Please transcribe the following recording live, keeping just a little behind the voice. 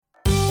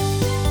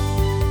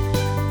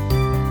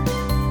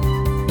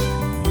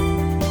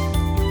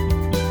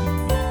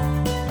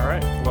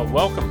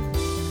Welcome.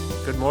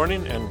 Good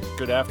morning and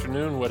good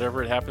afternoon,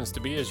 whatever it happens to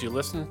be as you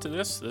listen to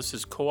this. This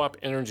is Co-op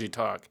Energy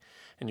Talk,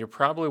 and you're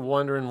probably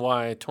wondering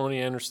why Tony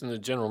Anderson, the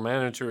general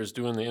manager, is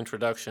doing the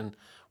introduction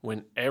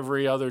when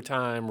every other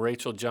time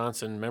Rachel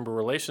Johnson, member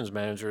relations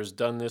manager, has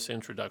done this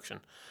introduction.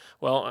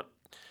 Well,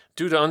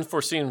 due to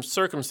unforeseen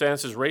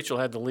circumstances, Rachel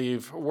had to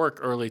leave work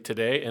early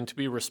today, and to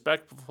be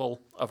respectful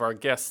of our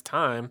guest's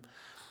time,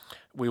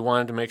 we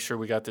wanted to make sure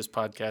we got this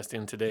podcast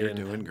in today. You're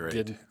doing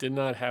great. Did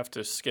not have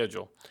to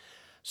schedule.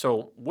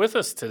 So with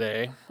us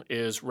today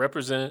is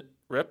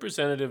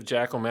Representative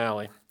Jack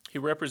O'Malley. He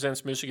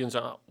represents Michigan's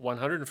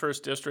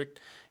 101st District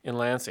in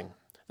Lansing.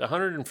 The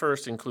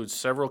 101st includes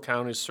several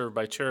counties served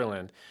by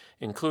Cherryland,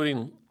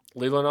 including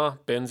Leelanau,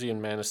 Benzie, and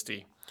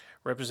Manistee.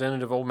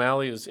 Representative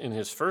O'Malley is in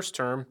his first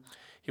term.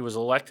 He was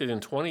elected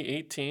in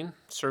 2018,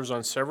 serves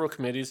on several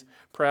committees,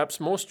 perhaps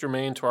most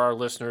germane to our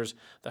listeners,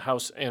 the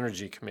House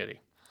Energy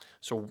Committee.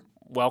 So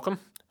welcome.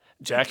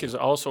 Jack is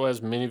also, as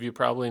many of you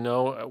probably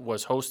know,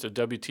 was host of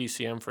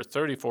WTCM for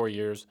 34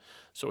 years.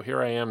 So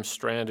here I am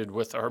stranded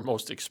with our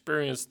most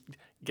experienced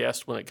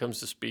guest when it comes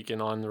to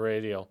speaking on the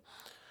radio.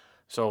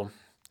 So,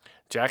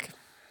 Jack,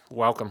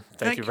 welcome.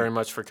 Thank you very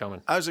much for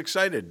coming. I was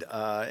excited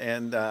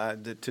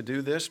to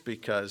do this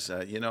because,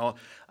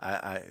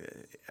 I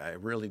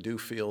really do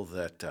feel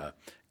that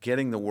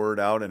getting the word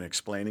out and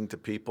explaining to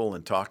people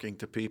and talking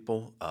to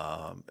people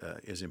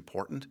is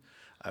important.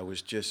 I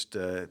was just...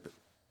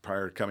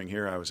 prior to coming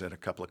here, I was at a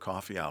couple of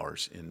coffee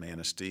hours in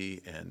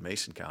Manistee and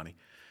Mason County.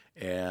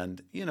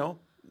 And,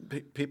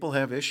 people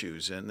have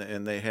issues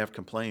and they have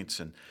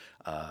complaints and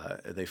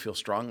they feel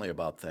strongly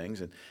about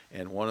things.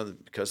 And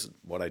because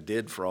what I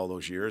did for all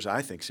those years,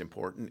 I think is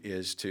important,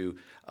 is to,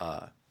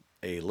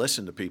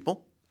 listen to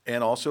people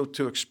and also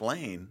to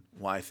explain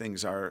why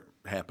things are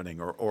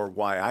happening or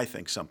why I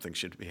think something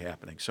should be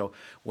happening. So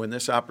when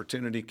this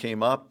opportunity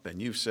came up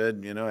and you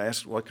said,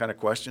 ask what kind of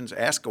questions,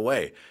 ask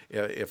away.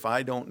 If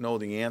I don't know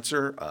the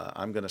answer,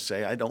 I'm going to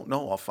say, I don't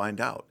know, I'll find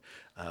out,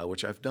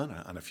 which I've done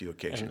on a few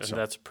occasions. And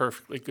that's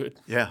perfectly good.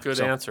 Yeah, good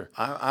answer.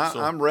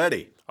 I'm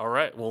ready. All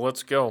right, well,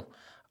 let's go.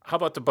 How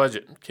about the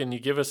budget? Can you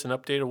give us an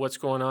update of what's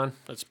going on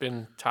that's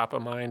been top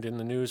of mind in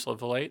the news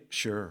of late?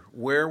 Sure.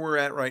 Where we're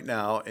at right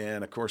now,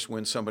 and of course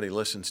when somebody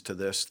listens to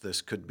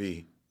this could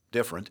be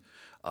different.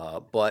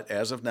 But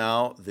as of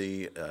now,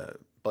 the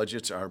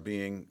budgets are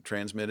being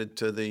transmitted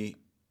to the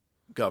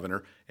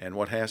governor, and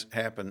what has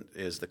happened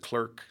is the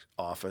clerk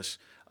office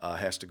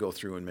has to go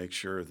through and make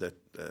sure that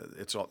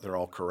they're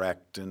all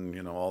correct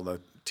and all the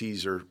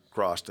T's are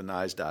crossed and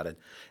I's dotted.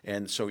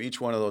 And so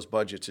each one of those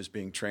budgets is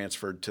being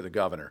transferred to the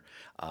governor,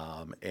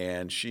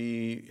 and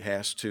she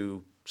has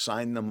to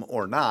sign them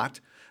or not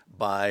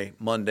by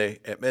Monday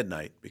at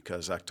midnight,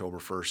 because October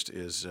 1st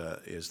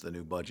is the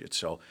new budget.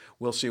 So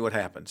we'll see what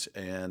happens.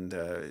 And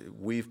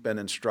we've been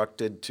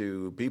instructed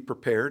to be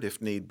prepared,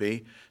 if need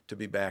be, to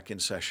be back in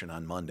session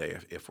on Monday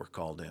if we're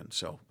called in.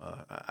 So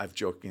I've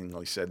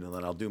jokingly said, and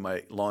then I'll do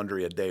my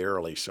laundry a day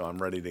early, so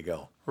I'm ready to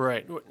go.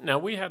 Right. Now,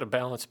 we had a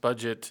balanced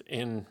budget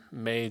in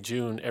May,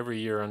 June every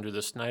year under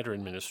the Snyder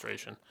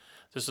administration.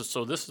 This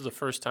is the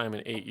first time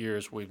in 8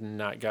 years we've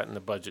not gotten the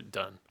budget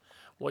done.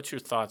 What's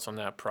your thoughts on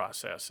that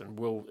process? And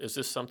is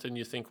this something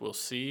you think we'll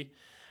see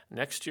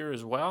next year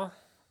as well?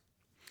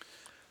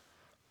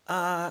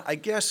 I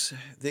guess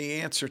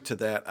the answer to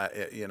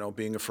that,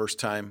 being a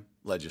first-time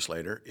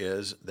legislator,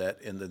 is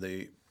that in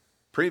the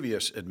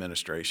previous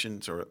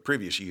administrations or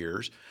previous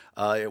years,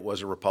 it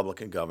was a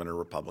Republican governor,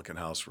 Republican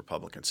House,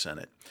 Republican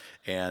Senate.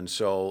 And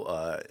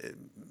so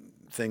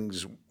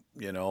things,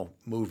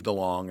 moved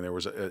along and there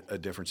was a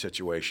different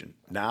situation.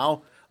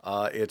 Now,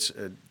 it's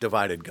a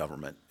divided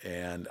government,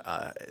 and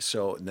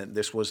so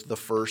this was the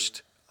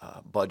first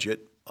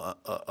budget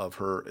of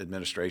her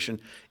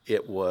administration.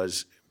 It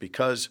was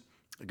because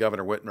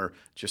Governor Whitmer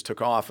just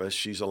took office,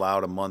 she's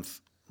allowed a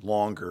month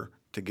longer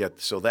to get,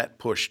 so that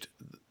pushed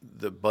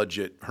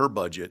her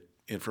budget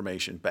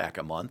information back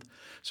a month,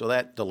 so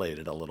that delayed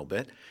it a little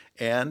bit.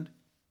 And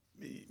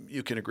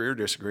you can agree or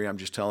disagree, I'm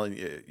just telling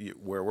you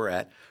where we're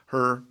at.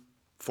 Her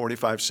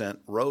 45-cent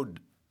road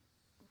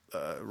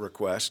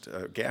request,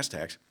 gas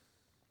tax,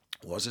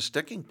 was a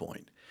sticking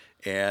point.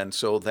 And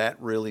so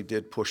that really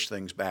did push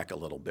things back a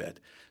little bit.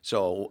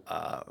 So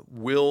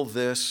will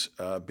this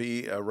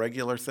be a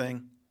regular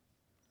thing?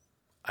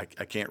 I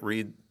can't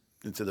read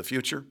into the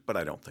future, but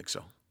I don't think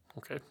so.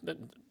 Okay,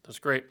 that's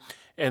great.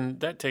 And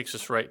that takes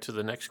us right to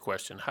the next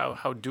question.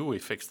 How do we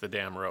fix the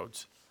damn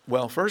roads?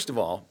 Well, first of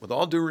all, with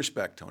all due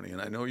respect, Tony, and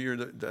I know you're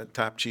the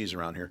top cheese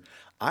around here,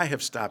 I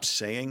have stopped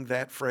saying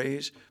that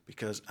phrase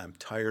because I'm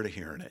tired of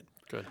hearing it.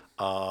 Good.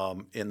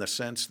 In the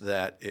sense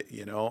that,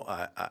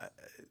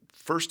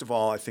 first of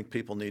all, I think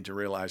people need to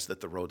realize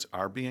that the roads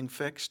are being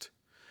fixed.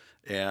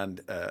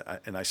 And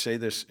I say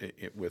this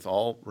with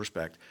all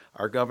respect.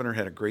 Our governor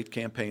had a great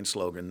campaign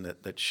slogan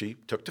that she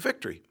took to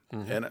victory,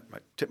 and I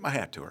tip my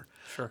hat to her.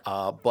 Sure.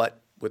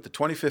 But with the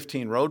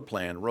 2015 road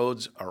plan,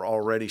 roads are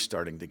already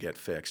starting to get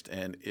fixed.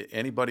 And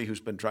anybody who's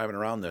been driving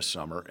around this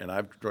summer, and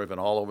I've driven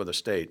all over the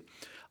state,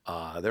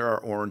 There are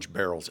orange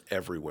barrels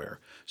everywhere.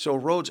 So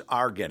roads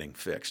are getting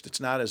fixed. It's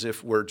not as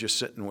if we're just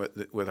sitting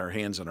with our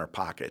hands in our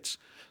pockets.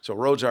 So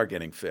roads are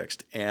getting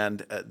fixed. And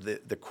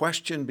the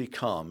question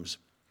becomes,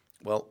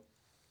 well,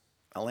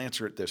 I'll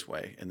answer it this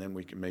way, and then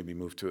we can maybe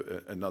move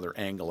to another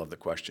angle of the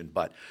question.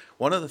 But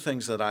one of the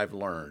things that I've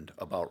learned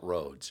about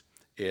roads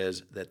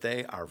is that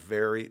they are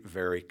very,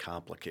 very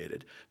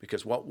complicated,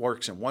 because what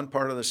works in one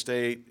part of the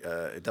state,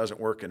 it doesn't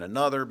work in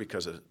another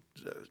because of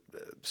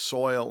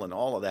soil and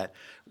all of that.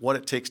 What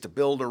it takes to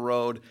build a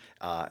road,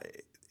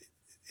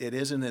 it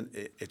isn't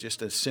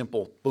just a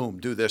simple, boom,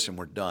 do this and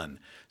we're done.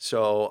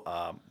 So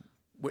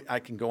I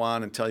can go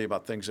on and tell you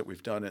about things that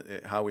we've done,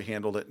 how we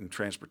handled it in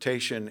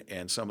transportation,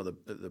 and some of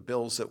the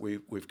bills that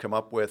we've come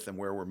up with and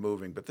where we're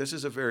moving. But this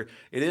is it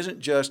isn't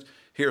just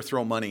here,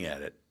 throw money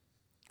at it.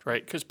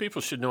 Right, because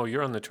people should know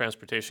you're on the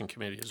transportation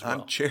committee as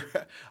well.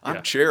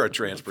 I'm chair of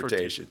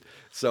transportation.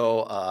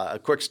 So a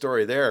quick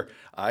story there.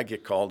 I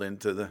get called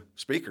into the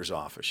speaker's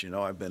office.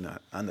 I've been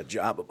on the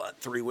job about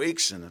 3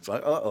 weeks, and it's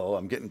like,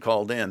 I'm getting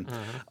called in.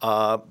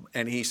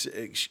 And he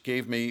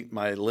gave me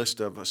my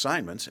list of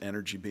assignments,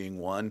 energy being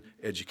one,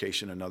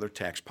 education another,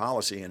 tax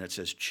policy, and it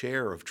says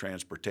chair of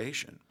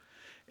transportation.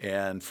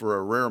 And for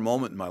a rare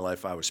moment in my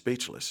life, I was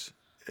speechless.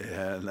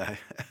 And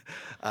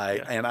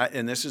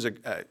and this is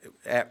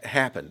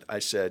happened. I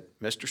said,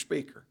 Mr.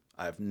 Speaker,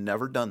 I've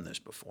never done this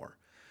before.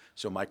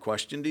 So my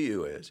question to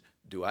you is,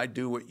 do I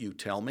do what you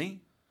tell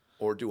me,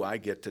 or do I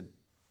get to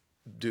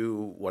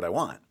do what I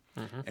want?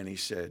 And he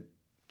said,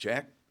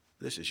 Jack,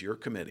 this is your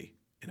committee,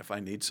 and if I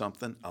need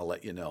something, I'll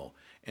let you know.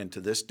 And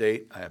to this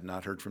date, I have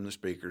not heard from the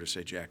speaker to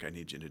say, Jack, I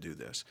need you to do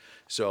this.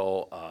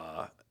 So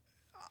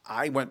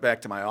I went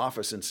back to my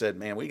office and said,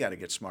 man, we got to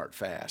get smart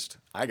fast.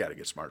 I got to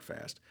get smart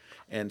fast.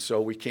 And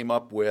so we came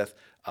up with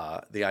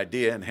the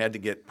idea, and had to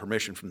get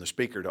permission from the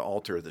speaker to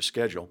alter the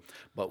schedule.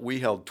 But we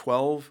held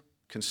 12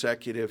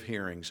 consecutive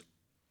hearings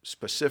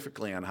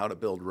specifically on how to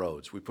build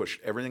roads. We pushed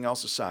everything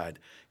else aside.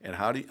 And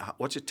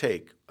what's it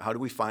take? How do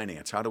we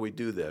finance? How do we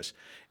do this?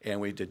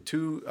 And we did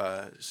 2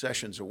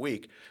 sessions a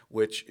week,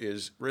 which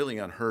is really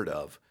unheard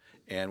of.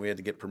 And we had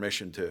to get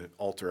permission to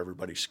alter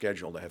everybody's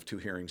schedule to have 2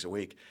 hearings a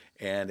week.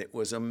 And it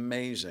was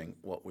amazing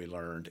what we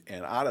learned.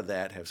 And out of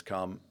that has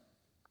come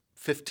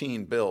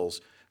 15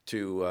 bills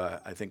to,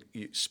 I think,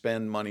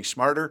 spend money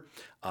smarter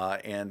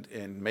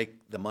and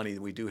make the money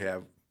that we do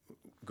have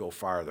go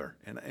farther.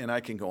 And I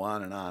can go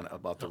on and on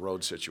about the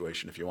road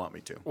situation if you want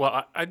me to.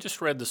 Well, I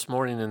just read this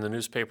morning in the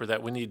newspaper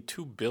that we need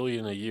 $2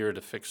 billion a year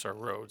to fix our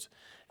roads.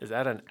 Is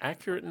that an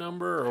accurate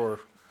number, or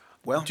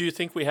do you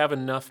think we have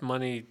enough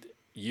money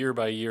year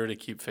by year to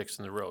keep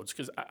fixing the roads?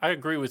 Because I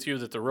agree with you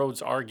that the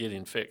roads are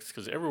getting fixed,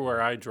 because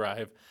everywhere I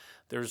drive,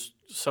 there's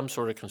some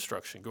sort of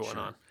construction going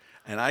on.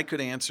 And I could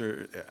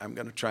answer, I'm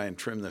going to try and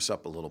trim this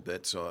up a little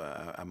bit, so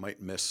I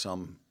might miss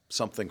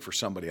something for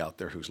somebody out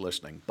there who's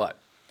listening. But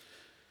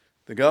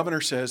the governor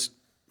says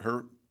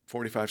her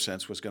 45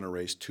 cents was going to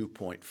raise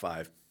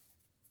 $2.5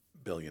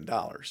 billion.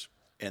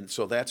 And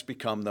so that's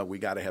become we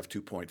got to have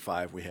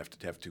 2.5, we have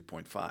to have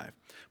 2.5.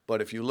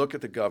 But if you look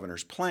at the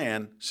governor's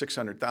plan,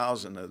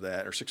 600,000 of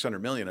that, or 600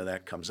 million of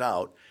that comes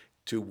out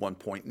to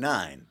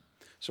 1.9.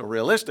 So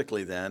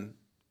realistically then,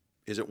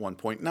 is it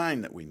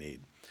 1.9 that we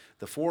need?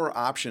 The 4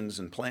 options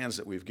and plans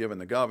that we've given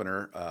the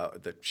governor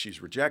that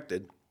she's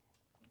rejected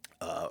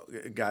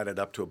got it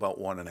up to about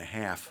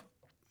 $1.5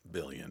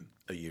 billion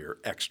a year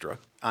extra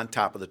on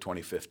top of the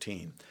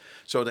 2015.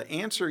 So to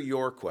answer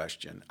your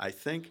question, I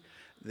think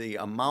the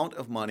amount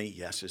of money,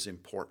 yes, is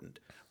important.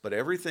 But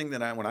everything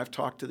when I've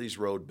talked to these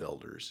road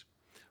builders,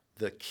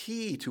 the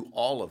key to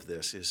all of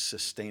this is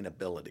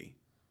sustainability.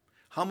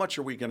 How much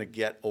are we going to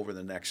get over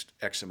the next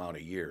X amount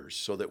of years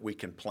so that we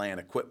can plan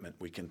equipment,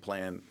 we can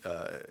plan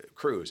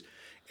crews?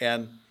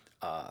 And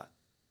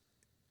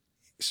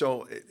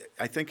so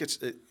I think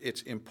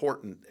it's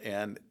important.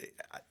 And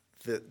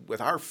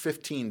with our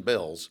 15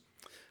 bills,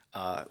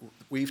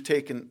 we've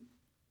taken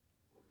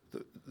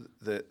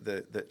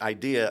the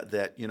idea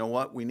that, you know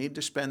what, we need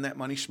to spend that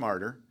money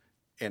smarter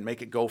and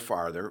make it go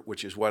farther,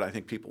 which is what I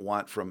think people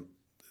want from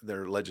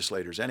their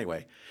legislators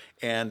anyway.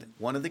 And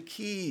one of the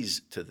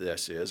keys to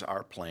this is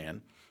our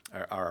plan,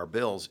 our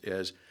bills,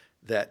 is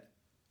that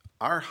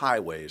our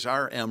highways,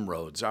 our M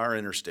roads, our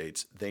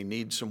interstates, they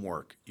need some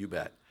work, you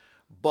bet.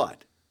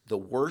 But the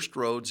worst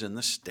roads in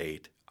the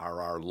state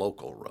are our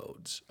local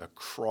roads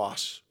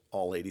across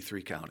all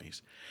 83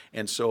 counties.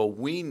 And so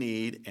we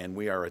need, and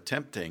we are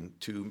attempting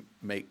to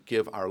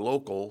give our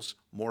locals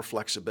more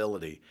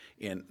flexibility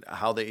in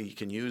how they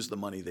can use the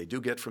money they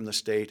do get from the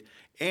state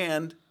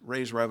and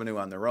raise revenue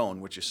on their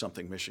own, which is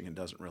something Michigan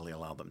doesn't really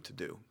allow them to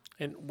do.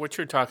 And what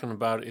you're talking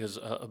about is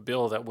a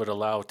bill that would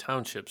allow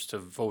townships to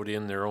vote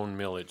in their own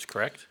millage,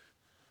 correct?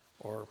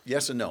 Or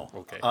yes and no.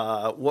 Okay.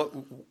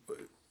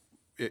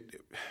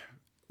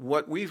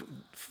 What we've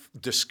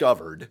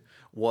discovered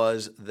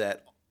was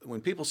that when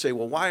people say,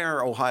 well, why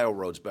are Ohio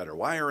roads better?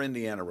 Why are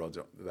Indiana roads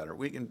better?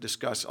 We can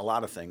discuss a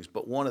lot of things,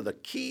 but one of the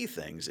key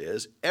things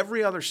is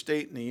every other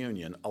state in the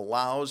union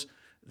allows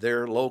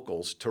their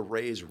locals to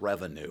raise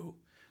revenue,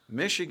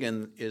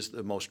 Michigan is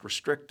the most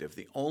restrictive.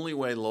 The only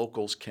way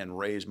locals can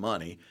raise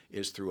money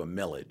is through a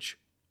millage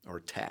or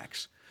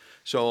tax.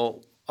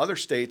 So other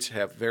states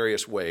have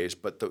various ways,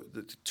 but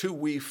the two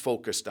we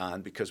focused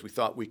on because we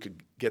thought we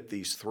could get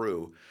these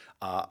through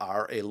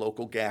are a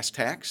local gas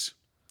tax.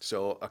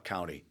 So a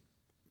county,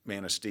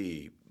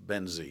 Manistee,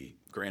 Benzie,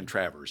 Grand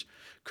Traverse,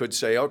 could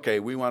say, okay,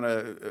 we want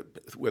to,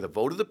 with a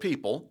vote of the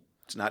people,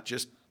 it's not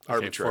just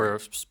arbitrary. For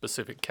a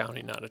specific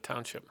county, not a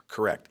township.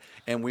 Correct.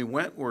 And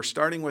we're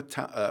starting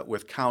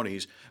with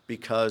counties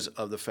because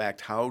of the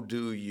fact, how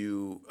do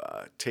you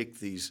take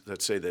these,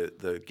 let's say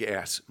the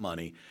gas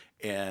money,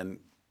 and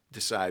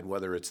decide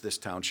whether it's this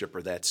township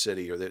or that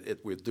city, or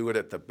that we do it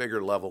at the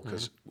bigger level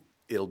because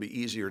it'll be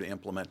easier to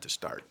implement to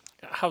start.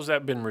 How's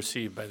that been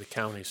received by the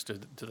counties?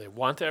 Do they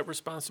want that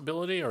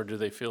responsibility, or do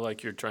they feel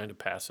like you're trying to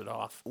pass it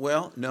off?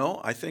 Well,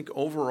 no. I think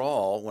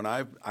overall, when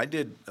I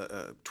did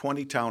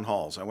 20 town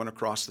halls, I went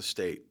across the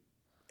state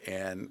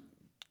and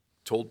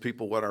told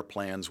people what our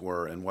plans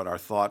were and what our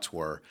thoughts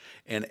were,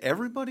 and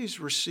everybody's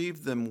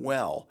received them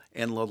well.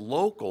 And the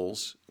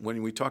locals,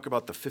 when we talk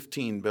about the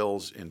 15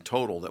 bills in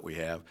total that we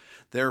have,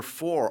 they're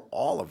for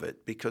all of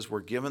it because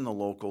we're giving the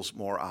locals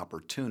more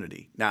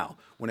opportunity. Now,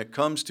 when it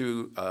comes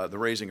to the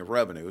raising of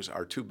revenues,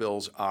 our two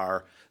bills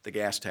are the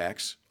gas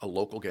tax, a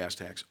local gas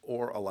tax,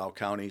 or allow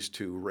counties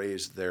to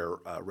raise their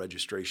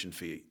registration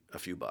fee a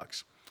few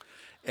bucks.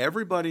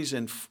 Everybody's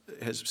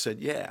has said,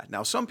 yeah.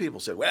 Now, some people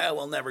said, well,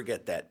 we'll never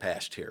get that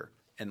passed here.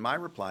 And my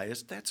reply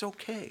is, that's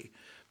okay,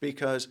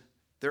 because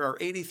there are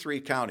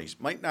 83 counties.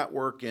 Might not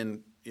work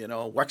in,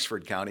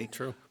 Wexford County.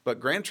 True.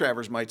 But Grand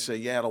Traverse might say,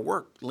 yeah, it'll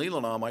work.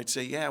 Leelanau might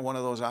say, yeah, one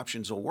of those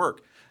options will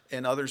work.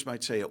 And others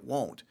might say it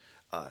won't.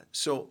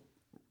 So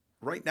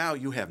right now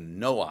you have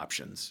no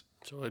options.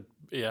 So,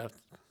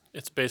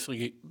 it's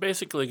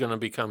basically going to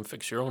become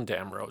fix your own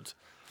damn roads.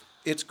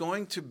 It's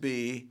going to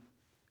be,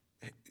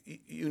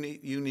 you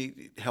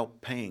need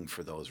help paying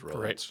for those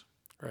roads.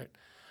 Right.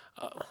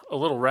 A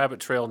little rabbit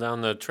trail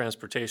down the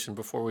transportation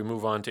before we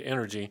move on to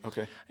energy.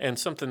 Okay. And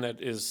something that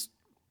is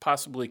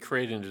possibly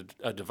creating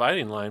a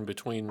dividing line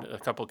between a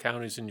couple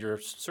counties in your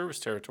service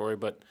territory,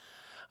 but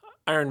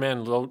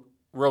Ironman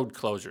road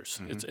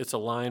closures. Mm-hmm. It's a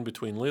line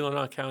between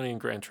Leelanau County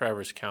and Grand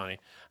Traverse County.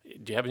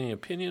 Do you have any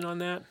opinion on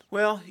that?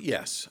 Well,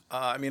 yes.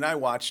 I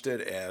watched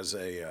it as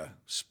a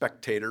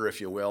spectator, if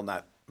you will,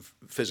 not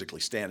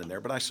physically standing there,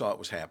 but I saw it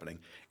was happening.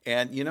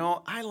 And,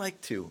 I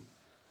like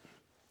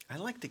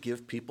to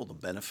give people the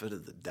benefit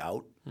of the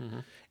doubt. Mm-hmm.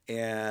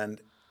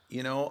 And,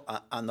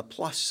 on the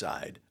plus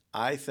side,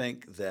 I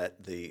think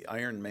that the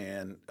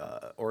Ironman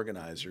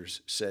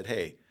organizers said,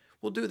 hey,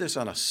 we'll do this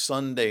on a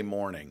Sunday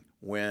morning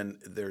when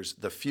there's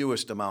the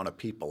fewest amount of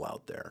people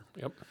out there.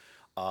 Yep.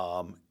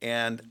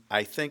 And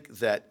I think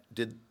that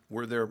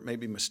were there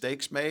maybe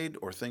mistakes made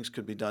or things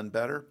could be done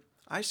better?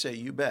 I say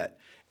you bet.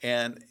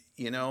 And,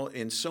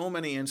 in so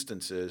many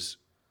instances,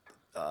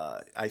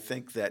 I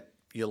think that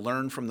you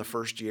learn from the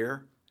first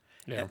year.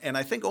 Yeah. And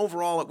I think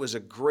overall it was a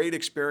great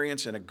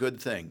experience and a good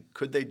thing.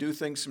 Could they do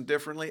things some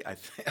differently? I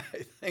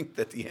think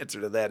that the answer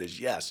to that is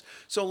yes.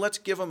 So let's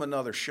give them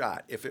another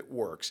shot if it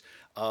works.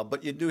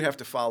 But you do have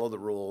to follow the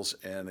rules,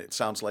 and it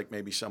sounds like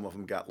maybe some of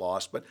them got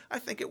lost. But I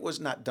think it was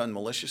not done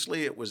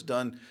maliciously. It was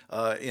done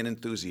in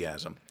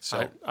enthusiasm.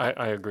 So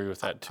I agree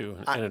with that too.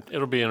 And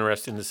it'll be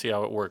interesting to see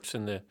how it works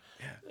in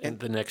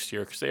the next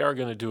year, because they are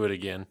going to do it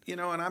again. And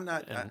I'm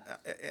not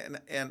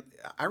and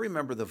I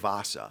remember the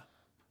Vasa.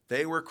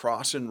 They were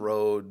crossing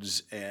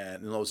roads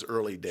in those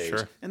early days,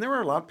 sure. And there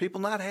were a lot of people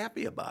not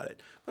happy about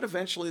it. But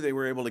eventually they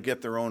were able to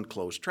get their own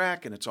closed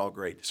track, and it's all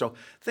great. So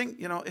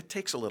it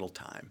takes a little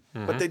time.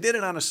 Mm-hmm. But they did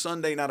it on a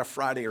Sunday, not a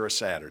Friday or a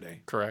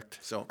Saturday. Correct.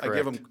 So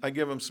Correct. I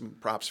give them some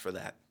props for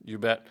that. You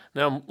bet.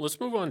 Now let's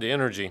move on to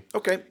energy.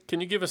 Okay. Can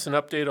you give us an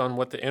update on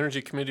what the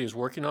Energy Committee is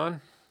working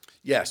on?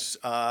 Yes.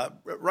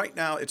 Right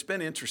now it's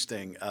been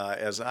interesting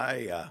as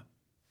I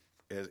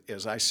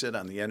sit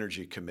on the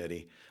Energy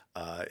Committee.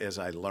 As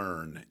I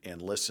learn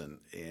and listen.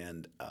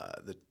 And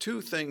the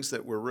two things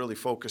that we're really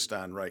focused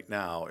on right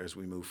now as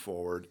we move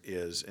forward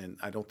is, and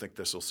I don't think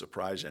this will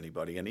surprise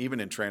anybody, and even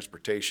in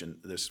transportation,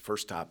 this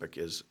first topic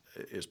is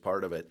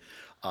part of it,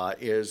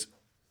 is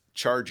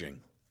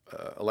charging,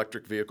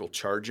 electric vehicle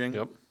charging.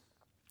 Yep.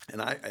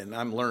 And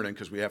I'm learning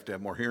because we have to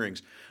have more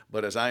hearings.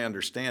 But as I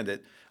understand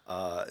it,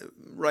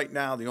 right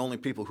now the only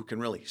people who can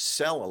really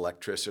sell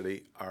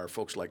electricity are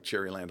folks like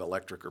Cherryland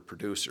Electric or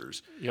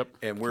producers. Yep.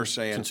 And we're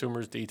saying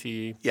consumers,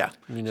 DTE, yeah,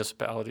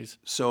 municipalities.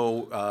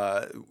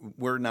 So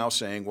we're now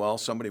saying, well,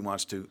 somebody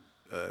wants to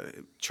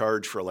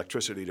charge for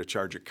electricity to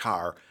charge a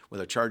car with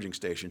a charging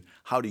station.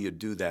 How do you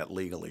do that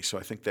legally? So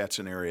I think that's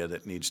an area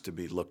that needs to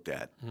be looked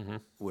at, mm-hmm.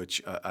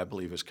 which I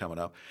believe is coming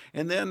up.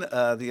 And then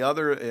the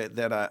other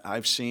that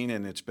I've seen,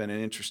 and it's been an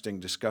interesting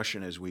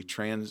discussion as we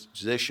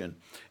transition,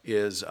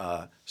 is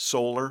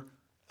solar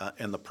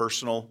in the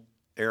personal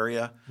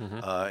area, mm-hmm.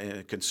 And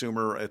a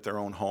consumer at their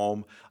own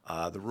home,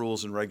 the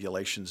rules and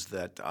regulations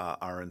that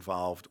are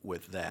involved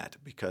with that.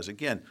 Because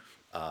again,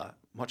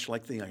 much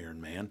like the Iron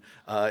Man,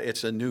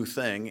 it's a new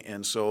thing,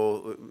 and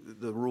so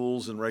the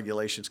rules and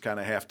regulations kind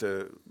of have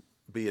to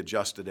be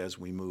adjusted as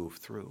we move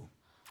through.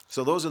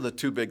 So those are the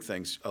two big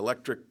things: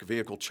 electric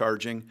vehicle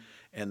charging,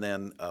 and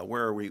then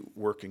where are we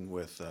working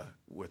with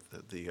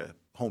the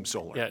home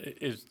solar? Yeah,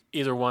 is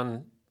either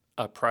one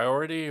a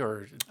priority,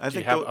 or do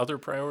you have other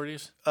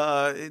priorities?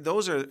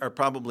 Those are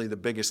probably the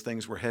biggest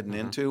things we're heading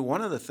into.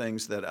 One of the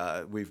things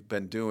that we've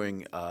been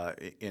doing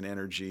in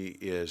energy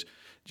is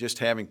just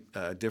having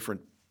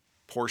different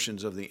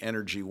portions of the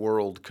energy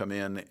world come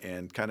in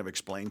and kind of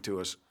explain to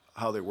us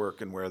how they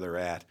work and where they're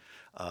at.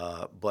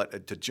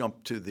 But to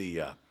jump to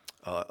the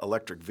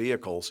electric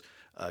vehicles,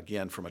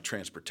 again, from a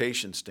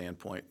transportation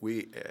standpoint,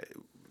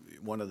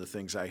 one of the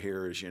things I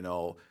hear is,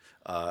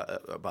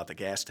 about the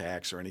gas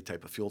tax or any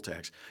type of fuel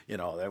tax,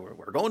 that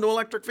we're going to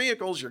electric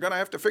vehicles, you're going to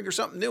have to figure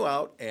something new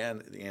out.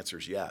 And the answer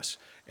is yes.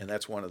 And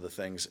that's one of the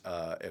things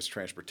as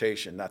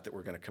transportation, not that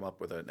we're going to come up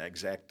with an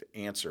exact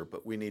answer,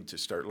 but we need to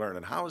start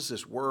learning, how does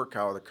this work?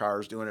 How are the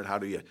cars doing it? How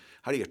do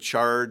you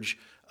charge,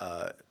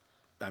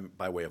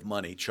 by way of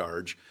money,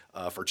 charge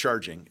for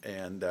charging?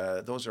 And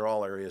those are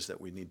all areas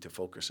that we need to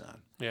focus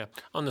on. Yeah.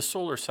 On the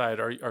solar side,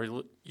 are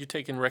you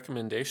taking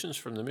recommendations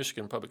from the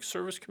Michigan Public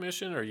Service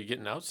Commission? Are you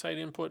getting outside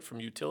input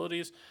from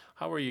utilities?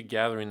 How are you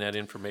gathering that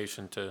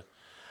information to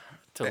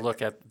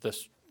look at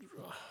this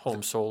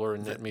home solar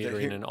and net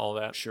metering and all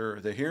that? Sure.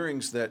 The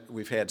hearings that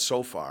we've had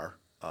so far,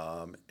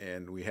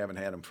 and we haven't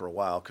had them for a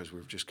while because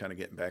we're just kind of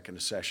getting back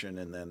into session,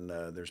 and then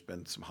there's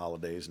been some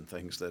holidays and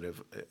things that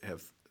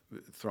have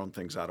thrown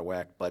things out of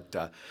whack.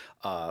 But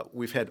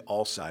we've had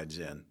all sides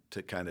in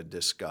to kind of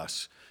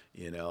discuss,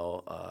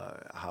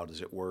 how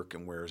does it work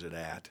and where is it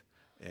at,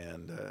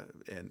 and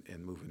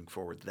moving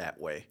forward that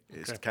way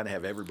is to kind of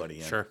have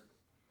everybody in.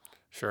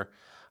 Sure.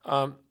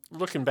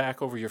 Looking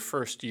back over your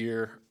first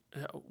year,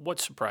 what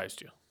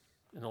surprised you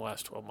in the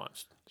last 12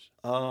 months?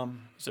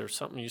 Is there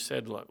something you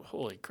said, like,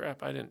 holy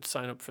crap, I didn't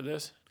sign up for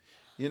this?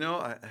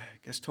 I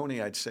guess,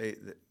 Tony, I'd say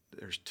that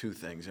there's two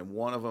things, and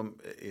one of them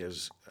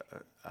is,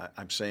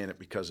 I'm saying it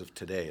because of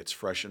today. It's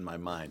fresh in my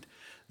mind.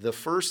 The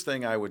first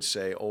thing I would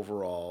say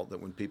overall,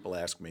 that when people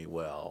ask me,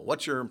 well,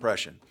 what's your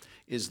impression,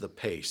 is the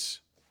pace.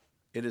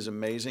 It is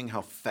amazing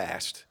how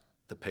fast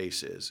the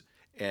pace is.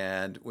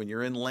 And when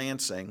you're in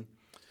Lansing,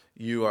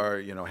 you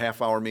are,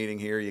 half-hour meeting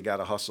here, you got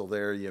to hustle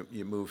there,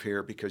 you move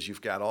here because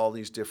you've got all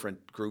these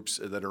different groups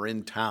that are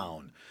in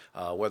town,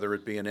 whether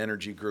it be an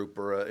energy group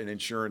or an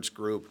insurance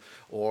group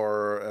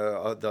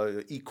or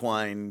the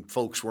equine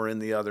folks were in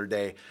the other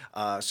day.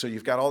 So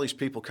you've got all these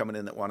people coming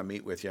in that want to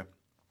meet with you.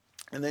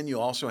 And then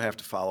you also have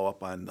to follow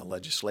up on the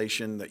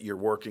legislation that you're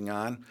working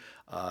on,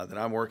 that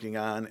I'm working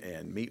on,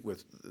 and meet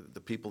with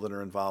the people that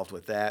are involved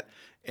with that.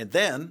 And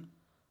then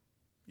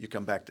you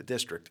come back to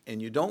district,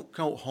 and you don't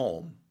go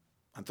home.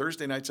 On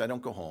Thursday nights, I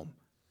don't go home.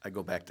 I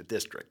go back to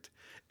district.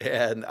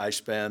 And I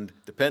spend,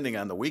 depending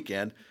on the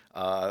weekend,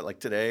 like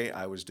today,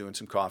 I was doing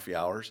some coffee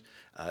hours.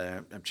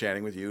 I'm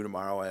chatting with you.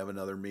 Tomorrow, I have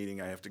another meeting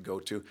I have to go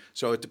to.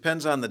 So it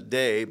depends on the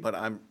day, but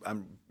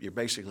you're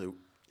basically,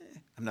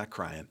 I'm not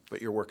crying,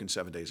 but you're working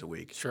 7 days a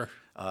week. Sure.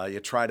 You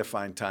try to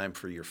find time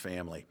for your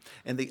family.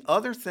 And the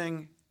other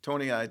thing,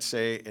 Tony, I'd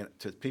say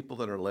to people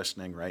that are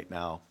listening right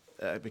now,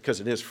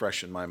 because it is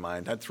fresh in my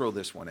mind, I'd throw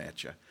this one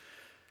at you.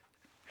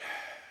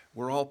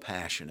 We're all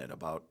passionate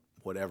about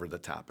whatever the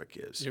topic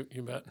is.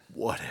 You bet.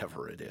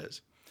 Whatever it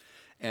is.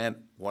 And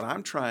what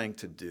I'm trying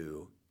to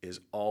do is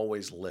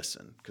always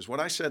listen. Because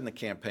what I said in the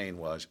campaign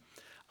was,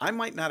 I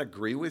might not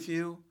agree with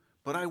you,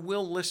 but I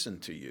will listen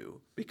to you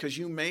because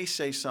you may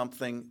say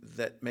something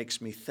that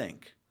makes me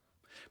think.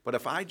 But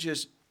if I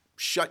just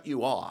shut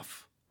you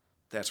off,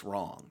 that's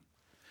wrong.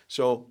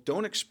 So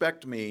don't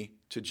expect me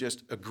to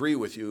just agree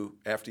with you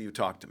after you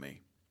talk to me,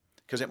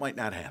 because it might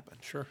not happen.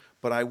 Sure.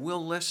 But I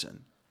will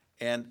listen.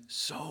 And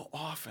so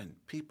often,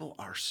 people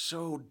are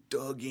so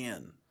dug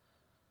in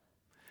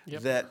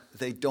that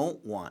they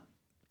don't want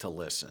to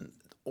listen,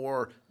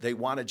 or they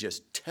want to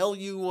just tell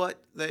you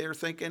what they are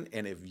thinking,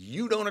 and if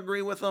you don't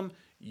agree with them,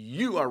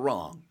 you are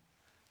wrong.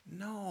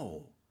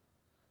 No.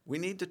 We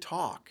need to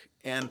talk.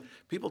 And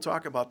people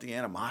talk about the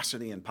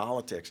animosity in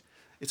politics.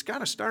 It's got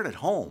to start at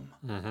home,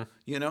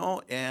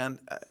 and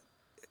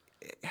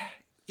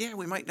yeah,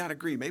 we might not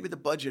agree. Maybe the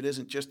budget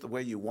isn't just the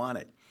way you want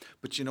it.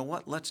 But you know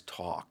what? Let's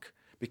talk.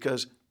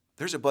 Because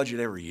there's a budget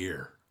every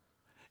year.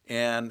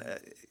 And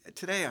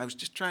today I was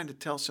just trying to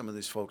tell some of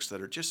these folks that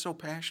are just so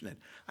passionate,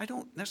 I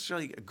don't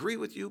necessarily agree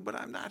with you, but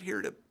I'm not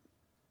here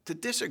to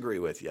disagree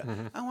with you.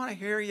 I want to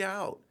hear you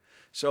out.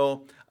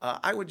 So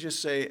I would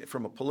just say,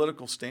 from a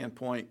political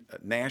standpoint,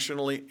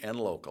 nationally and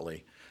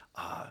locally,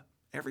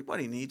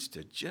 everybody needs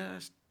to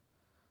just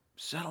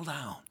settle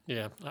down.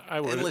 Yeah, I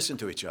would. And listen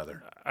to each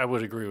other. I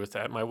would agree with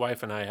that. My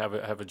wife and I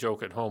have a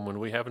joke at home. When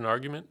we have an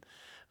argument,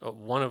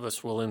 one of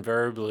us will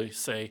invariably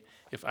say,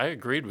 if I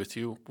agreed with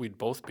you, we'd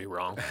both be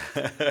wrong.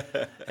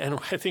 And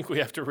I think we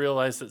have to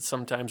realize that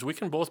sometimes we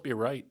can both be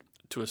right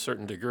to a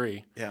certain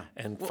degree,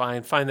 and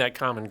find that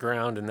common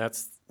ground, and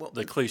that's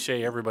the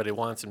cliche everybody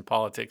wants in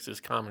politics is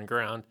common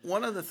ground.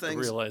 One of the I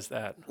things realize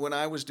that. when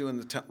I was doing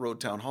the road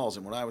town halls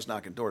and when I was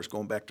knocking doors,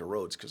 going back to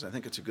roads, because I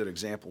think it's a good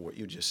example what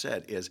you just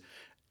said, is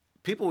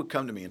people would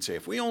come to me and say,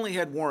 if we only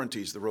had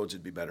warranties, the roads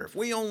would be better. If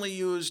we only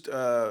used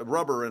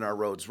rubber in our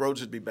roads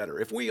would be better.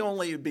 If we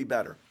only, it'd be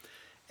better.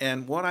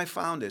 And what I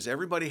found is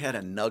everybody had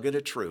a nugget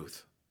of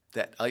truth,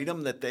 that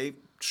item that they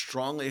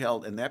strongly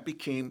held, and that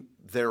became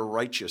their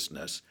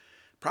righteousness.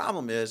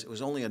 Problem is, it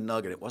was only a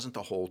nugget. It wasn't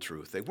the whole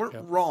truth. They weren't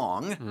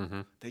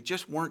wrong. They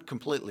just weren't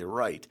completely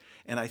right.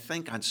 And I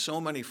think on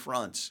so many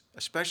fronts,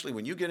 especially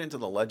when you get into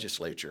the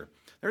legislature,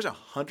 there's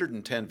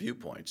 110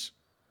 viewpoints.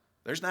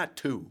 There's not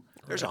two.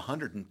 There's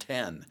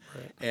 110.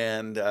 Right.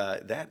 And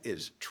that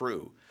is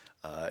true.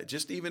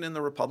 Just even in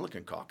the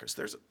Republican caucus,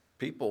 there's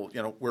people,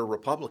 we're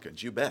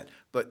Republicans, you bet.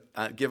 But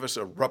give us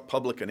a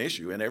Republican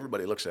issue, and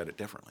everybody looks at it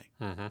differently.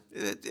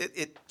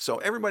 So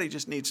everybody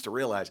just needs to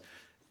realize,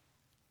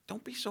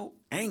 don't be so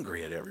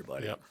angry at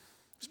everybody,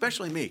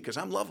 especially me, because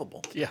I'm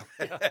lovable. Yeah.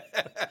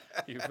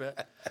 You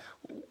bet.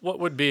 What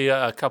would be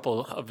a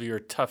couple of your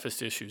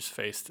toughest issues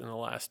faced in the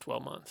last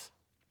 12 months?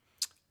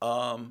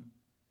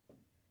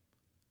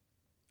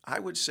 I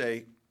would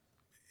say,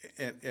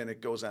 and it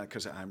goes on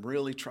because I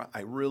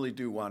really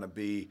do want to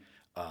be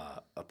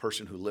a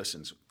person who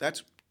listens.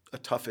 That's a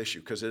tough issue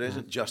because it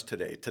isn't just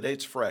today. Today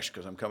it's fresh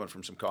because I'm coming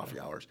from some coffee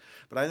hours.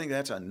 But I think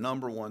that's a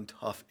number one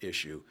tough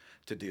issue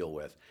to deal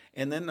with.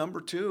 And then number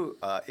two,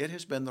 it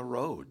has been the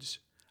roads.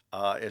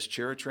 As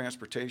chair of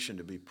transportation,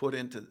 to be put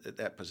into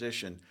that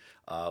position,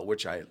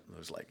 which I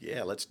was like,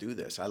 yeah, let's do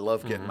this. I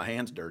love getting my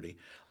hands dirty.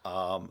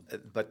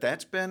 But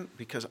that's been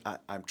because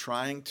I'm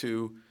trying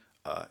to,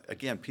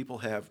 again, people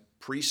have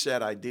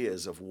preset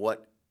ideas of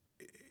what,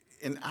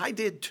 and I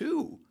did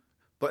too.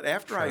 But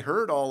after I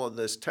heard all of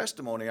this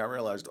testimony, I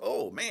realized,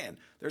 oh, man,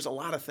 there's a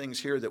lot of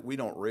things here that we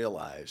don't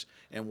realize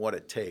and what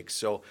it takes.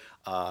 So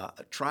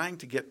trying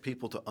to get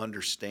people to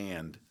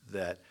understand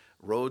that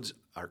roads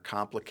are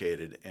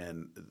complicated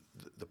and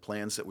the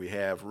plans that we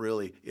have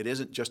really, it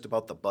isn't just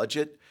about the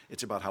budget.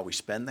 It's about how we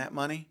spend that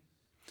money.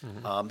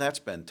 That's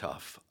been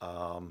tough.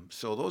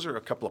 So those are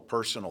a couple of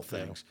personal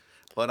things. Yeah.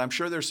 But I'm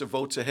sure there's some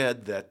votes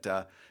ahead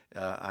that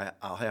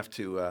I'll have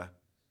to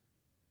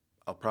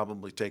I'll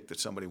probably take that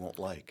somebody won't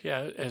like.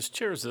 Yeah, as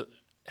chair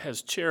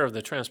of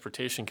the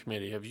Transportation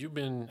Committee, have you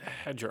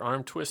had your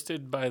arm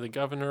twisted by the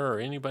governor or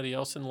anybody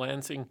else in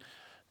Lansing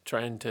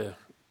trying to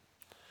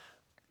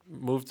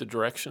move the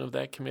direction of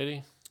that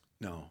committee?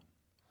 No.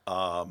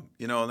 And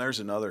there's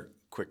another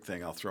quick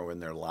thing I'll throw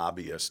in there,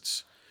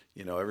 lobbyists.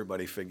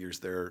 Everybody figures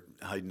they're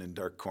hiding in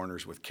dark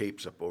corners with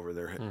capes up over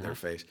their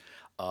face.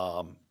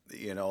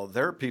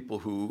 There are people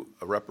who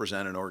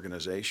represent an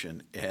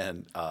organization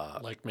and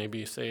like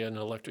maybe, say, an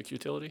electric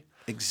utility?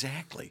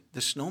 Exactly.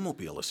 The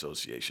Snowmobile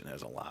Association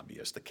has a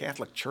lobbyist. The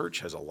Catholic Church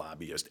has a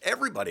lobbyist.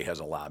 Everybody has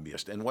a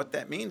lobbyist. And what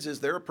that means is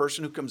they're a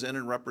person who comes in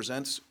and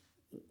represents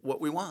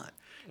what we want.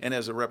 And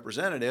as a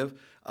representative,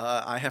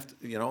 I have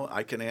to,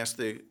 I can ask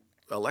the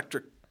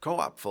electric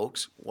co-op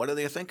folks, what do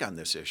they think on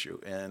this issue,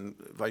 and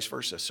vice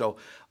versa. So,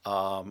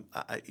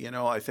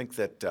 I think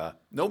that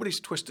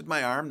nobody's twisted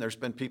my arm. There's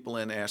been people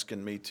in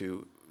asking me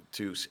to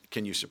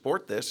can you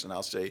support this? And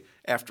I'll say,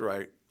 after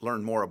I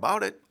learn more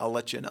about it, I'll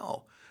let you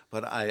know.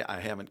 But I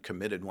haven't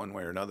committed one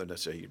way or another to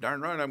say, you're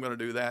darn right I'm going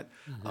to do that,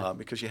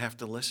 because you have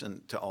to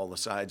listen to all the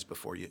sides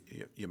before you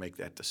make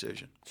that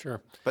decision.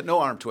 Sure. But no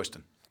arm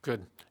twisting.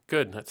 Good.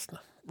 That's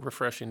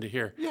refreshing to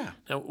hear. Yeah.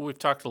 Now, we've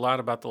talked a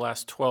lot about the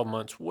last 12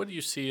 months. What do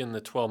you see in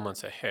the 12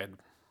 months ahead?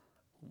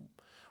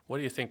 What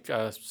do you think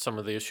some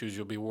of the issues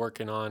you'll be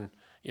working on,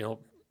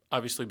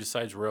 obviously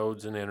besides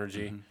roads and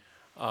energy,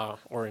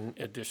 or in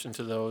addition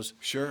to those?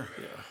 Sure.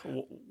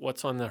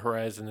 What's on the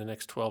horizon in the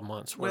next 12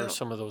 months? What are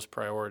some of those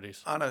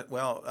priorities? On a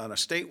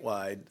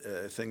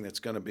statewide thing that's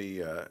going to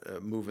be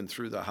moving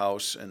through the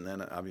House and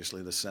then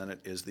obviously the Senate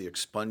is the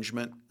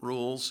expungement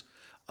rules.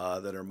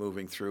 That are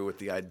moving through with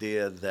the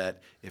idea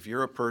that if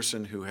you're a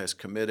person who has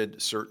committed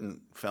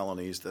certain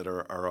felonies that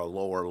are a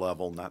lower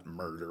level, not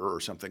murder or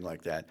something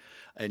like that,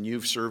 and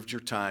you've served your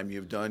time,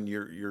 you've done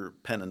your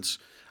penance,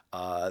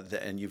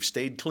 and you've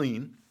stayed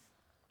clean,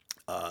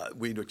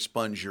 we'd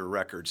expunge your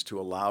records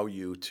to allow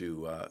you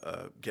to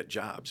get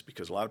jobs.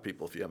 Because a lot of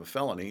people, if you have a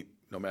felony,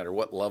 no matter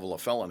what level of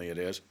felony it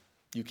is,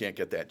 you can't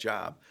get that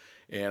job.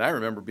 And I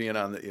remember being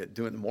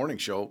doing the morning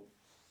show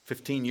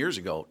 15 years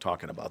ago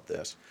talking about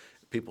this.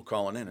 People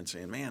calling in and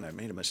saying, man, I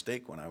made a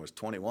mistake when I was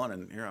 21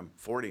 and here I'm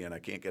 40 and I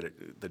can't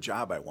get the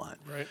job I want.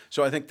 Right.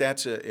 So I think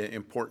that's an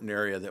important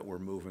area that we're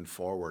moving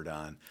forward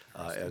on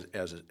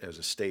as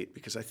a state,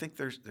 because I think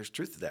there's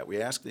truth to that.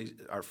 We ask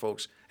our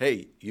folks,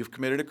 hey, you've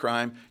committed a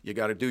crime, you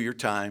got to do your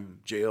time,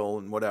 jail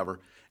and whatever.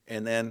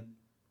 And then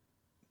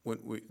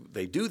when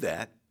they do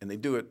that and they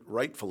do it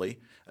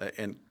rightfully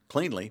and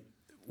cleanly,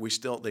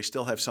 they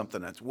still have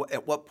something that's,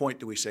 at what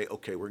point do we say,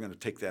 okay, we're going to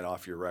take that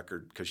off your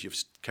record because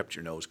you've kept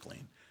your nose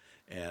clean?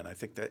 And I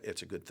think that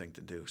it's a good thing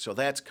to do. So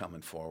that's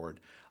coming forward.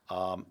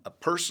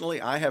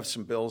 Personally, I have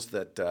some bills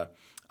that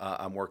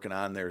I'm working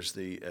on. There's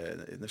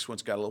and this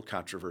one's got a little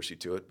controversy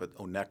to it, but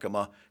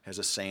Onekama has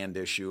a sand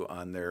issue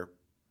on their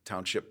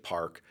township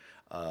park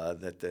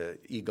that the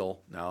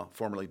Eagle, now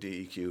formerly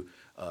DEQ,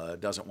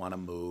 doesn't want to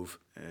move,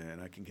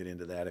 and I can get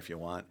into that if you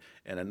want.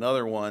 And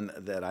another one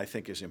that I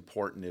think is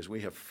important is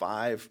we have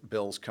 5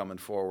 bills coming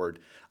forward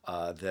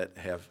that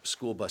have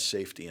school bus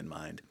safety in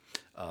mind.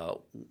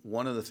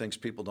 One of the things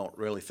people don't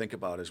really think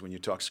about is when you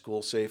talk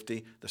school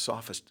safety, the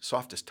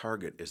softest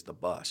target is the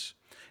bus.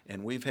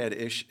 And we've had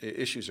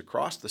issues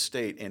across the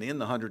state and in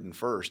the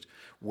 101st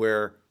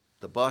where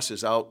the bus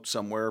is out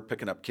somewhere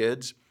picking up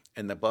kids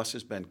and the bus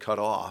has been cut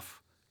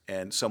off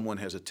and someone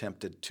has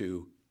attempted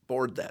to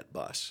board that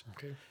bus.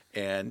 Okay.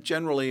 And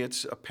generally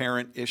it's a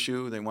parent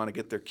issue. They want to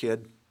get their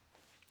kid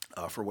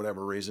for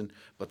whatever reason,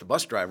 but the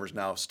bus driver's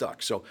now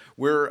stuck. So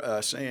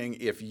we're saying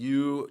if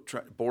you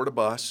board a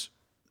bus,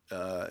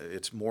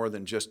 it's more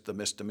than just the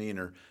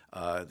misdemeanor.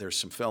 There's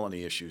some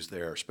felony issues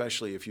there,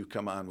 especially if you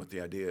come on with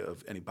the idea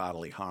of any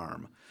bodily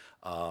harm.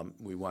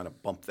 We want to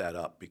bump that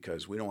up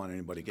because we don't want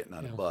anybody getting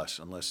on a bus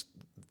unless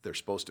they're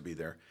supposed to be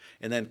there.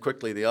 And then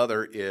quickly, the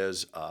other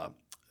is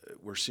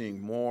we're seeing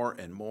more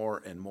and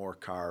more and more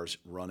cars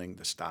running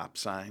the stop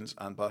signs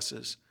on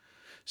buses.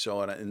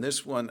 So in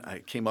this one, I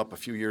came up a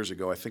few years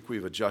ago. I think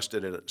we've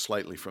adjusted it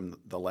slightly from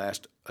the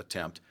last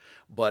attempt,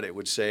 but it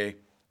would say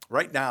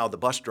right now the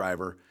bus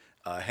driver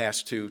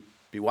has to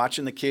be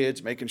watching the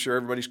kids, making sure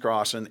everybody's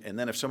crossing, and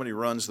then if somebody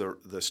runs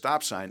the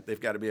stop sign,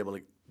 they've got to be able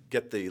to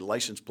get the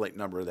license plate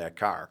number of that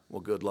car.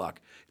 Well, good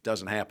luck. It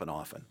doesn't happen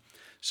often.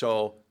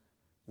 So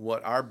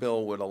what our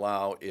bill would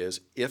allow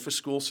is if a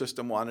school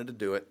system wanted to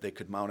do it, they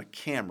could mount a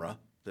camera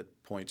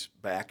that points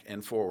back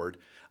and forward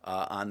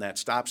on that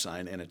stop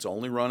sign, and it's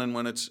only running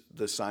when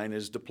the sign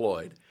is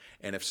deployed.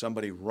 And if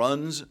somebody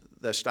runs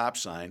the stop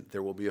sign,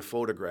 there will be a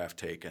photograph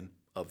taken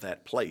of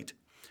that plate.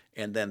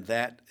 And then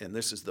and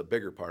this is the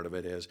bigger part of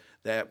it, is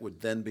that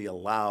would then be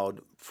allowed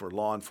for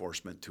law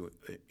enforcement to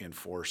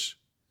enforce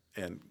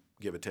and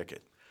give a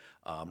ticket.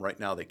 Right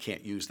now, they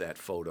can't use that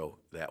photo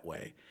that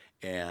way.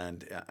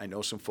 And I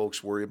know some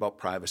folks worry about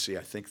privacy.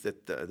 I think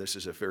that this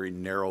is a very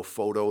narrow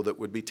photo that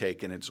would be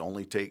taken. It's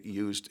only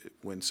used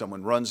when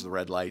someone runs the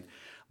red light.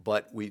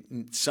 But we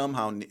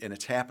somehow, and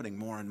it's happening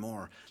more and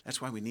more,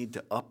 that's why we need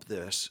to up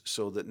this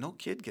so that no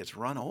kid gets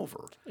run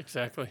over.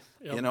 Exactly.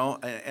 Yep. You know,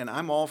 and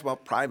I'm all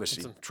about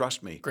privacy,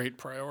 trust me. Great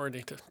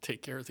priority to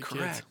take care of the kids.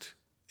 Correct.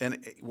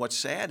 And what's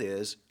sad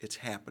is it's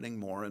happening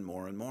more and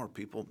more and more.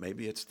 People,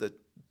 maybe it's the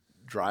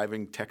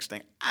driving,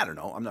 texting, I don't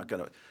know, I'm not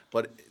going to,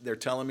 but they're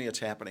telling me it's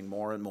happening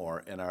more and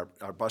more, and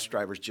our bus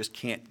drivers just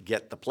can't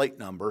get the plate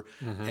number,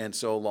 and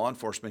so law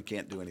enforcement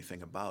can't do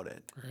anything about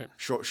it, right.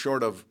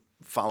 short of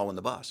following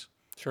the bus.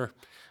 Sure.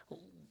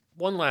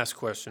 One last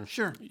question.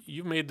 Sure.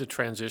 You've made the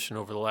transition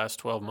over the last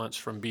 12 months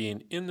from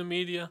being in the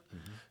media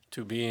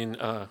to being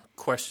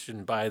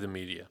questioned by the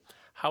media.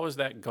 How has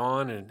that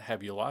gone, and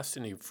have you lost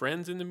any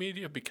friends in the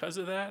media because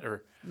of that?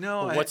 Or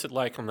no. Or what's it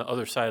like on the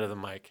other side of the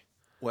mic?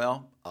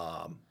 Well,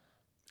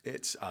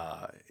 it's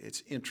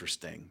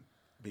interesting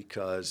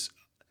because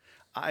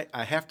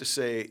I have to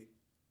say,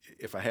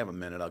 if I have a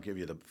minute, I'll give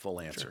you the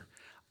full answer. Sure.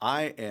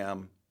 I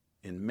am,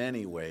 in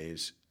many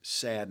ways,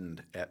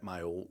 saddened at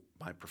my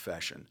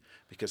profession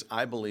because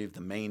I believe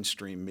the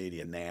mainstream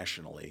media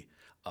nationally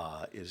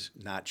is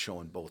not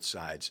showing both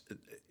sides.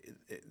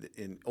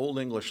 In Old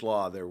English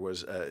law, it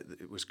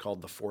was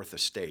called the Fourth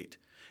Estate,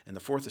 and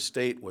the Fourth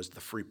Estate was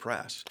the free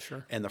press.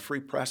 Sure. And the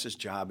free press's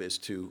job is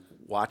to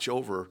watch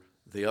over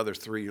the other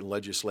 3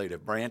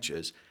 legislative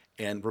branches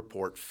and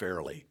report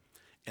fairly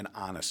and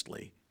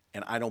honestly.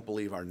 And I don't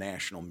believe our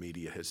national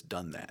media has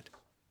done that.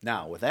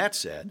 Now, with that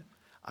said,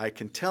 I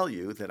can tell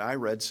you that I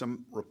read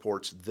some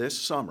reports this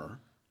summer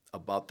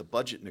about the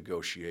budget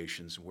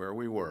negotiations where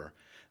we were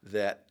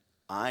that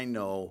I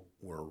know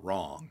were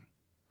wrong,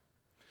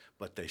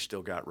 but they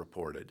still got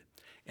reported.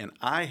 And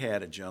I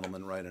had a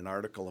gentleman write an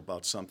article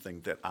about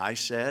something that I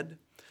said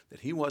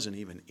that he wasn't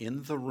even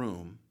in the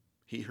room.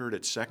 He heard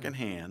it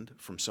secondhand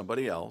from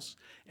somebody else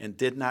and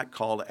did not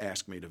call to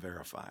ask me to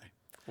verify.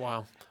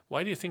 Wow.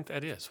 Why do you think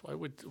that is? Why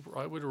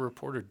would a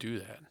reporter do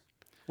that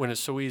when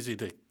it's so easy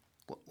to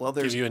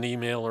give you an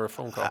email or a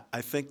phone call?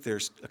 I think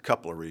there's a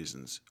couple of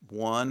reasons.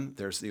 One,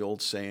 there's the old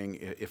saying,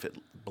 if it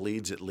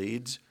bleeds, it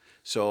leads.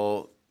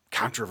 So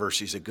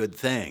controversy is a good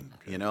thing,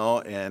 you know,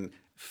 and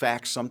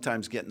facts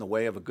sometimes get in the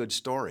way of a good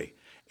story.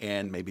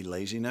 And maybe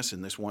laziness.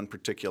 And this one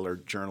particular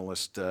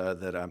journalist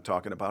that I'm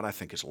talking about, I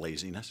think is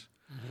laziness.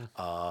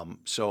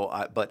 So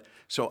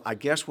I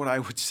guess what I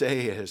would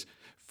say is,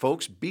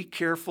 folks, be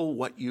careful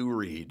what you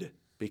read,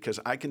 because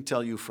I can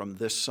tell you from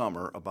this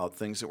summer about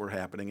things that were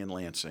happening in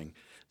Lansing,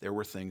 there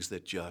were things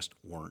that just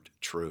weren't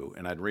true.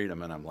 And I'd read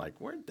them and I'm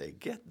like, where'd they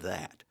get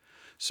that?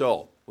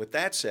 So with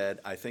that said,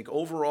 I think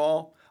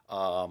overall,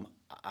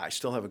 I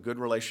still have a good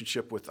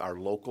relationship with our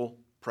local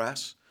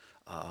press.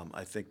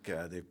 I think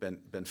they've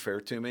been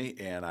fair to me,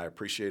 and I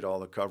appreciate all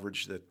the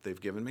coverage that they've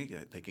given me.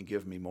 They can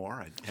give me more.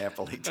 I'd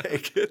happily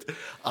take it.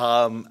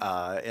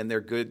 And they're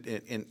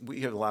good. And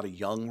we have a lot of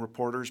young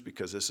reporters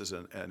because this is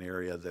an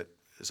area that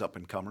as up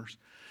and comers.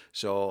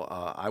 So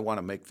I want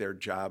to make their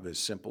job as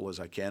simple as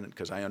I can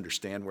because I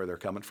understand where they're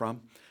coming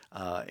from,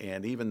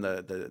 and even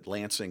the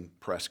Lansing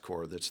press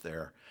corps that's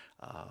there.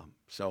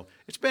 So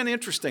it's been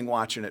interesting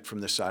watching it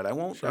from this side. I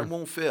won't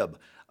fib.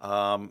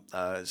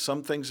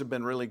 Some things have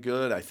been really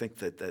good. I think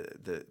that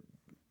the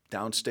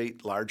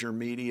downstate larger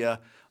media,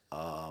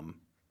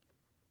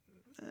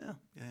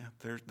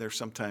 they're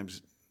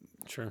sometimes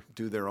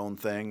do their own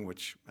thing,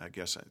 which I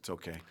guess it's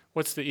okay.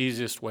 What's the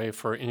easiest way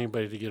for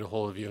anybody to get a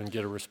hold of you and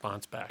get a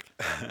response back?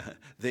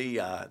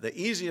 The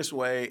easiest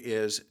way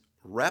is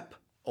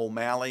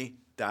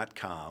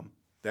repo'Malley.com.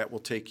 That will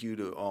take you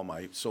to all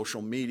my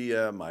social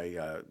media,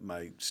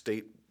 my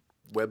state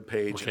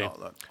webpage, Okay.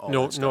 and all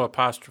No that stuff. no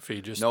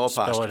apostrophe, just No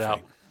spell apostrophe. it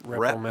out.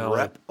 Rep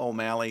O'Malley.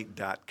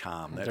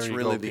 repo'Malley.com. That's There you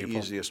really go, the people.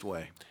 easiest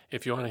way.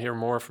 If you want to hear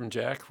more from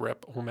Jack,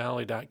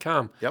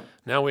 repo'Malley.com. Yep.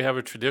 Now we have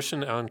a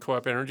tradition on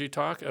Co-op Energy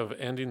Talk of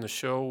ending the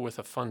show with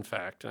a fun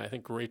fact, and I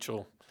think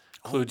Rachel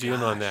clued you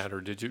in on that, or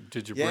did you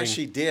Yeah, bring?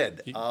 she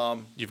did.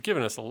 You've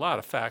given us a lot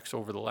of facts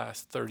over the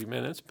last 30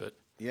 minutes, but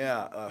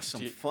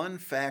Some fun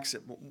facts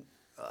that,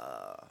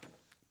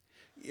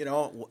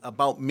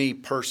 about me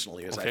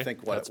personally, is I Okay,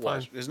 think what that's it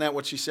was. fine. Isn't that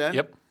what she said?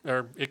 yep,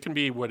 or it can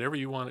be whatever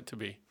you want it to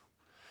be,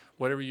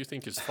 whatever you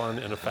think is fun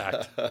and a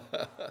fact.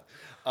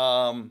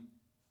 I'll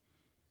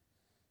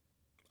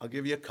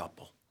give you a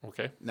couple.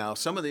 Okay. Now,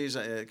 some of these,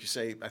 like you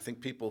say, I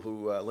think people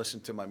who listen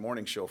to my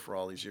morning show for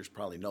all these years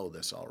probably know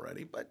this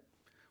already, but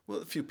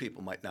a few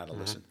people might not have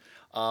listened.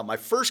 My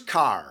first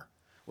car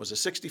was a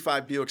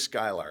 65 Buick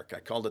Skylark. I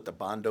called it the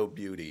Bondo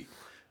Beauty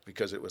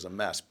because it was a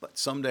mess. But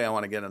someday I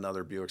want to get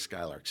another Buick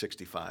Skylark,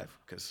 65,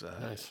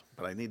 Nice.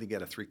 but I need to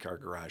get a 3-car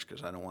garage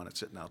because I don't want it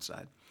sitting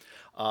outside.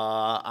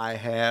 I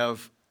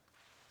have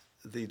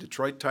the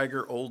Detroit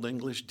Tiger Old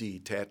English D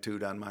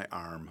tattooed on my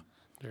arm.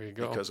 There you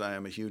go. Because I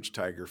am a huge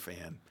Tiger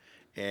fan,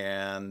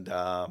 and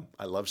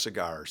I love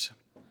cigars.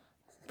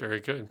 Very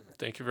good.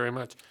 Thank you very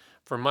much.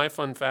 For my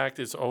fun fact,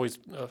 it's always,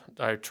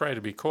 I try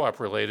to be co-op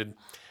related,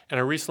 and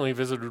I recently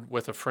visited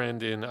with a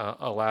friend in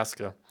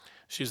Alaska.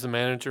 She's the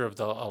manager of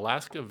the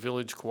Alaska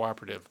Village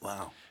Cooperative.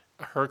 Wow.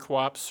 Her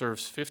co-op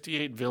serves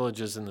 58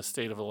 villages in the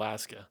state of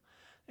Alaska,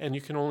 and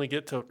you can only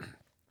get to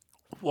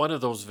one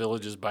of those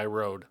villages by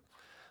road.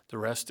 The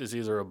rest is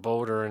either a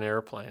boat or an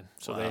airplane.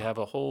 So they have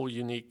a whole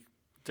unique,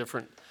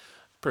 different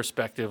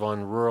perspective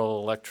on rural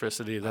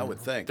electricity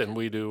than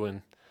we do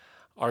in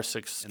our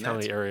 6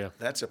 county area.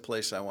 That's a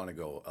place I want to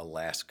go,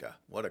 Alaska.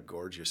 What a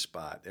gorgeous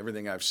spot.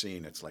 Everything I've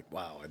seen, it's like,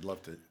 wow, I'd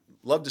love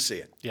to see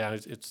it. Yeah,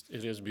 it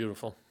is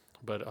beautiful,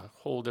 but a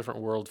whole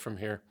different world from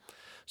here.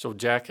 So,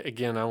 Jack,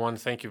 again, I want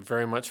to thank you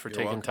very much for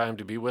taking welcome. time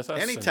to be with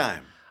us.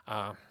 Anytime.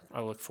 And, I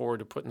look forward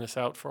to putting this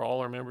out for all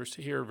our members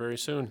to hear very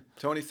soon.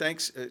 Tony,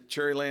 thanks.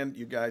 Cherryland,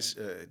 you guys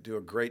do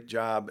a great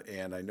job,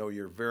 and I know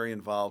you're very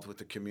involved with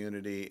the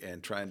community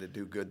and trying to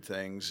do good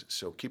things.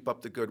 So keep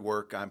up the good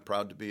work. I'm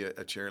proud to be a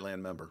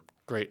Cherryland member.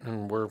 Great,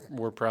 and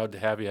we're proud to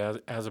have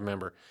you as a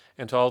member.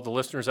 And to all the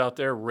listeners out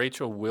there,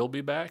 Rachel will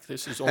be back.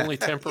 This is only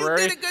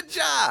temporary. You did a good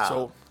job.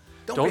 So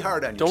don't be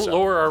hard on yourself. Don't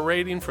lower our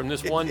rating from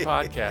this one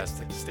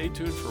podcast. Stay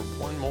tuned for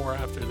one more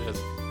after this,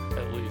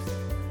 at least.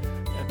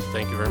 And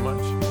thank you very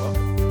much. You're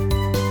welcome.